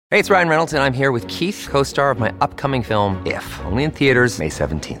Hey, it's Ryan Reynolds, and I'm here with Keith, co-star of my upcoming film, If, only in theaters May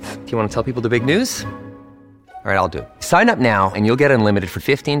 17th. Do you want to tell people the big news? All right, I'll do it. Sign up now and you'll get unlimited for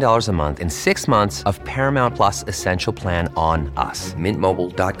 $15 a month and 6 months of Paramount Plus Essential Plan on us.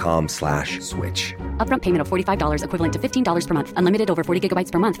 MintMobile.com/switch. Upfront payment of $45 equivalent to $15 per month. Unlimited over 40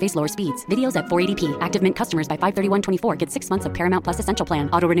 gigabytes per month. Face lower speeds. Videos at 480p. Active Mint customers by 531.24 get 6 months of Paramount Plus Essential Plan.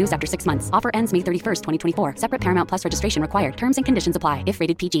 Auto renews after 6 months. Offer ends May 31st, 2024. Separate Paramount Plus registration required. Terms and conditions apply if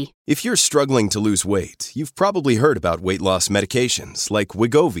rated PG. If you're struggling to lose weight, you've probably heard about weight loss medications like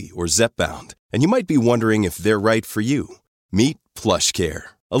Wegovy or Zepbound, and you might be wondering if they're right for you. Meet PlushCare,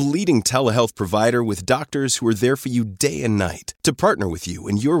 a leading telehealth provider with doctors who are there for you day and night to partner with you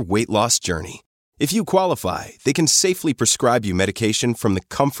in your weight loss journey. If you qualify, they can safely prescribe you medication from the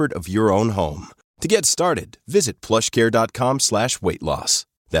comfort of your own home. To get started, visit plushcare.com/weightloss.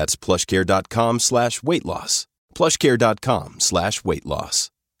 That's plushcare.com/weightloss. plushcare.com/weightloss.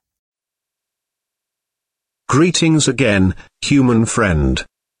 Greetings again, human friend.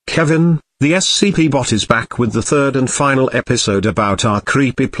 Kevin, the SCP bot, is back with the third and final episode about our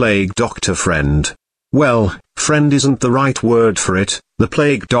creepy plague doctor friend. Well, friend isn't the right word for it, the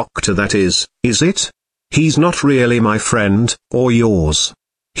plague doctor that is it? He's not really my friend, or yours.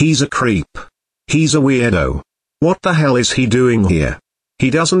 He's a creep. He's a weirdo. What the hell is he doing here? He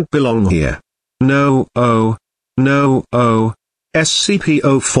doesn't belong here. No, oh. No, oh.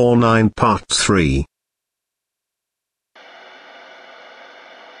 SCP-049 Part 3.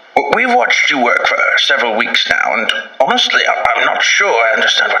 We've watched you work for several weeks now, and honestly, I'm not sure I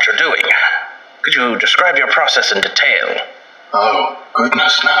understand what you're doing. Could you describe your process in detail? Oh,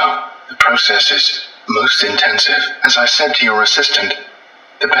 goodness, no. The process is most intensive. As I said to your assistant,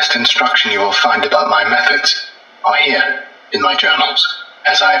 the best instruction you will find about my methods are here, in my journals,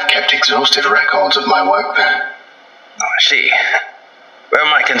 as I have kept exhaustive records of my work there. Oh, I see. Well,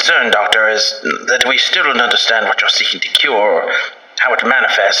 my concern, Doctor, is that we still don't understand what you're seeking to cure, or how it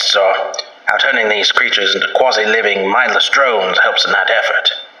manifests, or how turning these creatures into quasi-living, mindless drones helps in that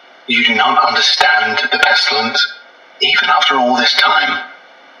effort. You do not understand the pestilence, even after all this time.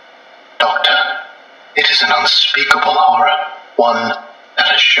 Doctor, it is an unspeakable horror, one that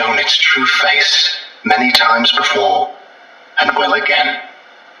has shown its true face many times before, and will again.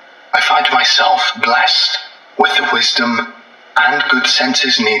 I find myself blessed with the wisdom and good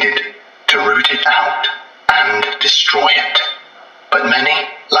senses needed to root it out and destroy it. But many,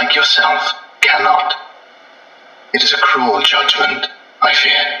 like yourself, cannot. It is a cruel judgment, I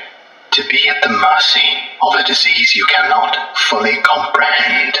fear, to be at the mercy of a disease you cannot fully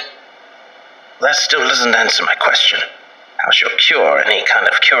comprehend. That still doesn't answer my question. How's your cure any kind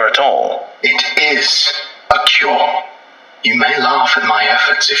of cure at all? It is a cure. You may laugh at my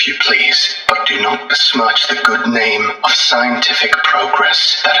efforts if you please, but do not besmirch the good name of scientific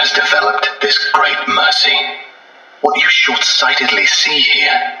progress that has developed this great mercy. What you short-sightedly see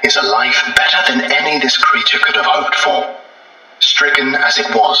here is a life better than any this creature could have hoped for. Stricken as it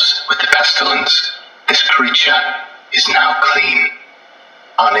was with the pestilence, this creature is now clean,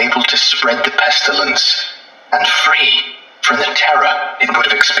 unable to spread the pestilence, and free from the terror it would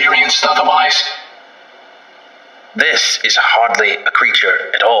have experienced otherwise. This is hardly a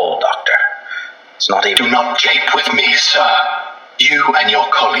creature at all, Doctor. It's not even... Do not jape with me, sir. You and your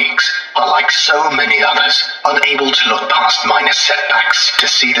colleagues are like so many others, unable to look past minor setbacks to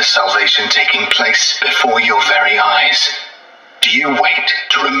see the salvation taking place before your very eyes. Do you wait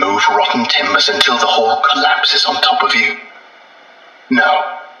to remove rotten timbers until the whole collapses on top of you?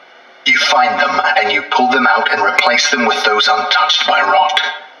 No. You find them and you pull them out and replace them with those untouched by rot.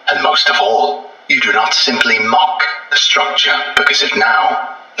 And most of all, you do not simply mock the structure because it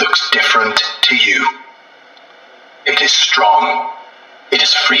now looks different to you. It is strong. It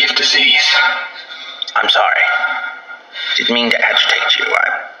is free of disease. I'm sorry. Didn't mean to agitate you.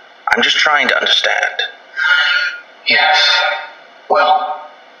 I'm just trying to understand. Yes. Well,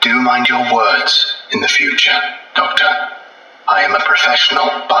 do mind your words in the future, Doctor. I am a professional,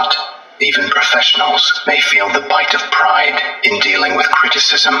 but even professionals may feel the bite of pride in dealing with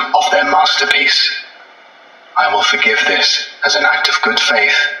criticism of their masterpiece. I will forgive this as an act of good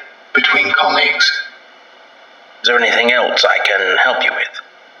faith between colleagues. Is there anything else I can help you with?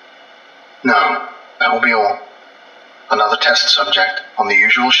 No, that will be all. Another test subject on the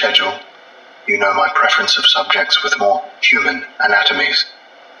usual schedule. You know my preference of subjects with more human anatomies.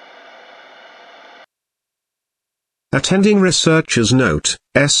 Attending researcher's note,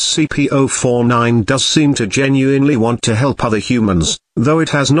 SCP-049 does seem to genuinely want to help other humans, though it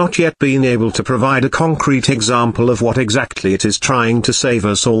has not yet been able to provide a concrete example of what exactly it is trying to save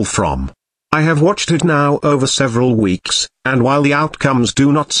us all from. I have watched it now over several weeks, and while the outcomes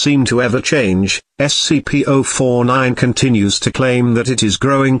do not seem to ever change, SCP-049 continues to claim that it is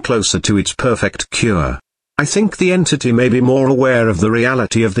growing closer to its perfect cure. I think the entity may be more aware of the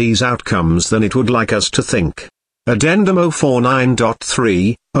reality of these outcomes than it would like us to think. Addendum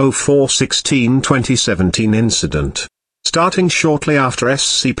 049.3, 04/16/2017 Incident. Starting shortly after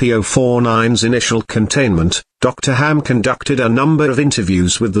SCP-049's initial containment, Dr. Ham conducted a number of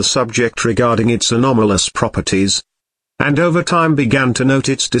interviews with the subject regarding its anomalous properties, and over time began to note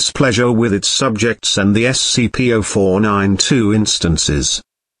its displeasure with its subjects and the SCP-049-2 instances.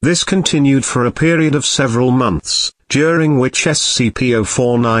 This continued for a period of several months, during which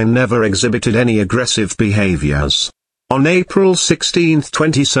SCP-049 never exhibited any aggressive behaviors. On April 16,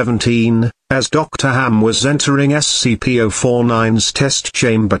 2017, as Dr. Ham was entering SCP-049's test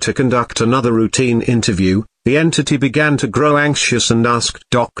chamber to conduct another routine interview, the entity began to grow anxious and asked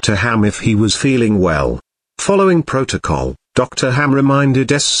Dr. Ham if he was feeling well. Following protocol, Dr. Ham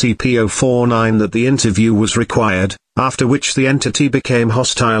reminded SCP-049 that the interview was required, after which the entity became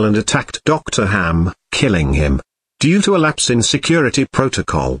hostile and attacked Dr. Ham, killing him. Due to a lapse in security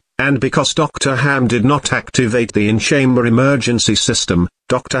protocol, and because Dr. Ham did not activate the in-chamber emergency system,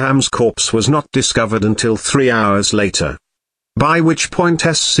 Dr. Ham's corpse was not discovered until 3 hours later. By which point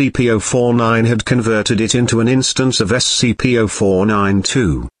SCP-049 had converted it into an instance of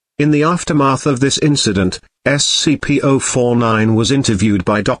SCP-049-2. In the aftermath of this incident, SCP-049 was interviewed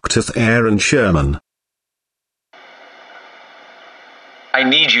by Dr. Aaron Sherman. I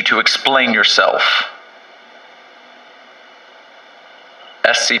need you to explain yourself.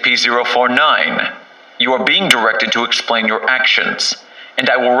 SCP-049, you are being directed to explain your actions, and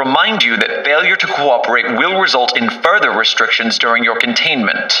I will remind you that failure to cooperate will result in further restrictions during your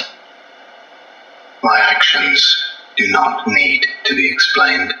containment. My actions do not need to be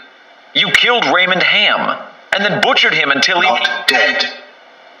explained. You killed Raymond Ham, and then butchered him until Not dead.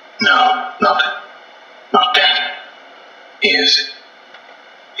 No, not dead. He is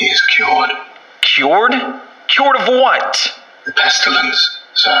cured. Cured? Cured of what? The pestilence,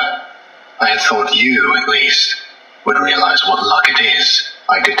 sir. I had thought you, at least, would realize what luck it is.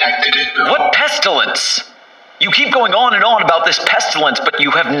 I detected it before. What pestilence? You keep going on and on about this pestilence, but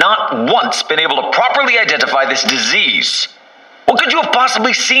you have not once been able to properly identify this disease. What could you have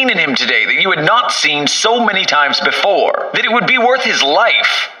possibly seen in him today that you had not seen so many times before, that it would be worth his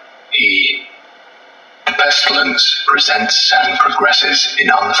life? The pestilence presents and progresses in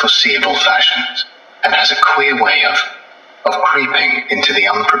unforeseeable fashions, and has a queer way of creeping into the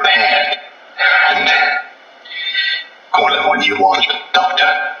unprepared, and call it what you want,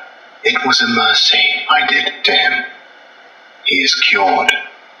 Doctor. It was a mercy I did to him. He is cured.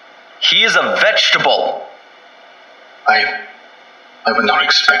 He is a vegetable. I would not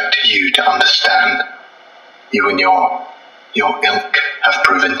expect you to understand. You and your ilk have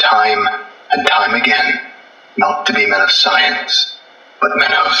proven time and time again not to be men of science, but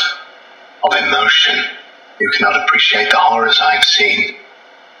men of emotion. You cannot appreciate the horrors I have seen.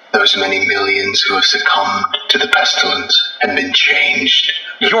 Those many millions who have succumbed to the pestilence and been changed.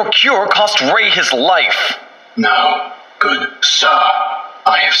 Your cure cost Ray his life. No, good sir.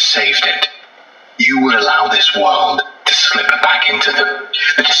 I have saved it. You would allow this world to slip back into the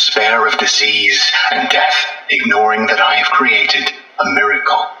despair of disease and death, ignoring that I have created a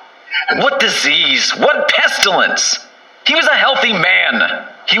miracle. And what disease? What pestilence? He was a healthy man.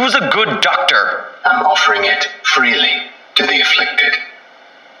 He was a good doctor. I'm offering it freely to the afflicted.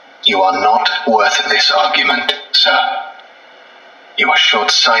 You are not worth this argument, sir. You are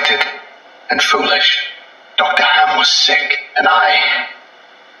short-sighted and foolish. Dr. Ham was sick, and I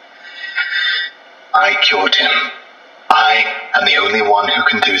cured him. I am the only one who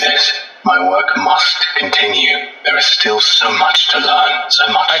can do this. My work must continue. There is still so much to learn, so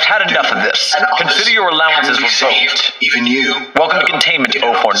much. I've had enough of this. Consider your allowances revoked. Even you. Welcome to containment,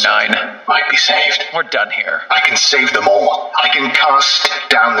 049. Might be saved. We're done here. I can save them all. I can cast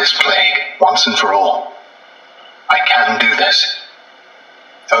down this plague once and for all. I can do this.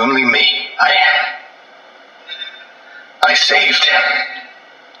 Only me. I saved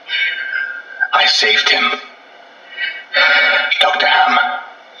him. Dr. Ham.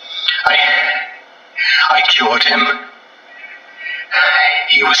 I cured him.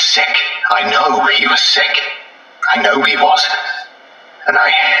 He was sick. I know he was sick. I know he was. And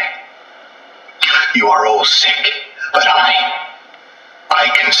you are all sick, but I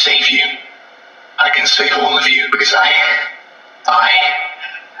can save you. I can save all of you because I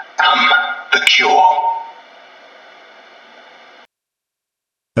am the cure.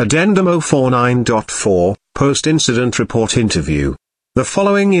 Addendum 049.4, Post-Incident Report Interview. The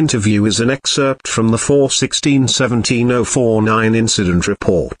following interview is an excerpt from the 4/16/17/049 incident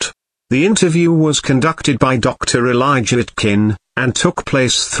report. The interview was conducted by Dr. Elijah Itkin, and took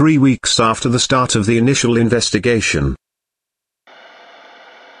place 3 weeks after the start of the initial investigation.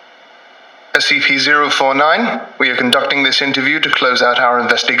 SCP-049, we are conducting this interview to close out our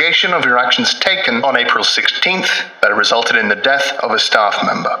investigation of your actions taken on April 16th that resulted in the death of a staff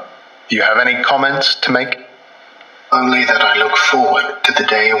member. Do you have any comments to make? Only that I look forward to the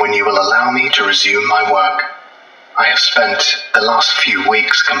day when you will allow me to resume my work. I have spent the last few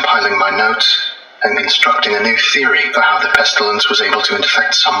weeks compiling my notes and constructing a new theory for how the pestilence was able to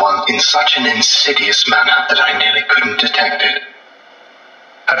infect someone in such an insidious manner that I nearly couldn't detect it.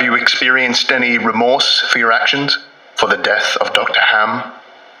 Have you experienced any remorse for your actions? For the death of Dr. Ham?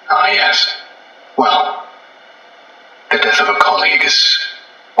 Ah, yes. Well, the death of a colleague is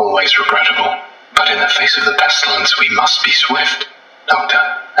always regrettable. But in the face of the pestilence, we must be swift, Doctor,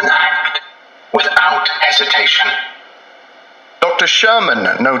 and act without hesitation. Dr.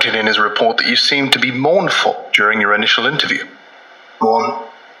 Sherman noted in his report that you seemed to be mournful during your initial interview. Mourn?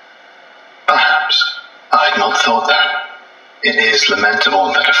 Perhaps. I had not thought that. It is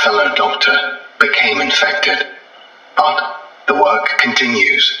lamentable that a fellow doctor became infected, but the work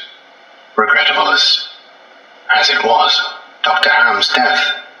continues. Regrettable as it was, Dr. Ham's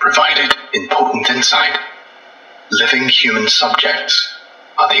death provided important insight. Living human subjects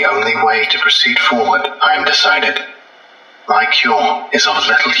are the only way to proceed forward, I am decided. My cure is of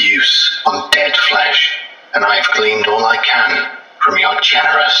little use on dead flesh, and I have gleaned all I can from your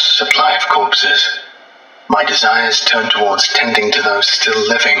generous supply of corpses. My desires turn towards tending to those still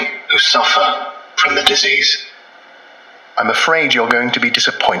living who suffer from the disease. I'm afraid you're going to be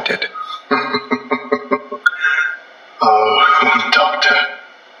disappointed. Oh, Doctor,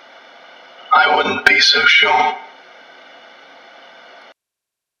 I wouldn't be so sure.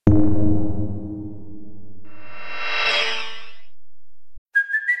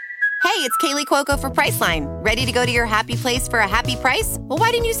 Hey, it's Kaylee Cuoco for Priceline. Ready to go to your happy place for a happy price? Well, why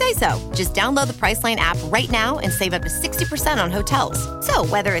didn't you say so? Just download the Priceline app right now and save up to 60% on hotels. So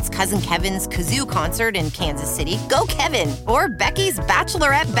whether it's Cousin Kevin's Kazoo Concert in Kansas City, go Kevin, or Becky's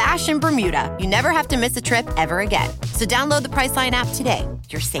Bachelorette Bash in Bermuda, you never have to miss a trip ever again. So download the Priceline app today.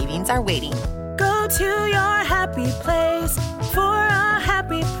 Your savings are waiting. Go to your happy place for a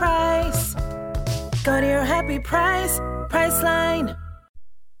happy price. Go to your happy price, Priceline.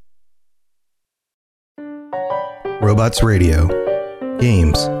 Robots Radio.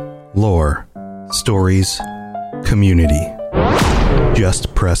 Games, lore, stories, community.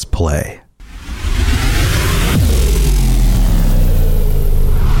 Just press play.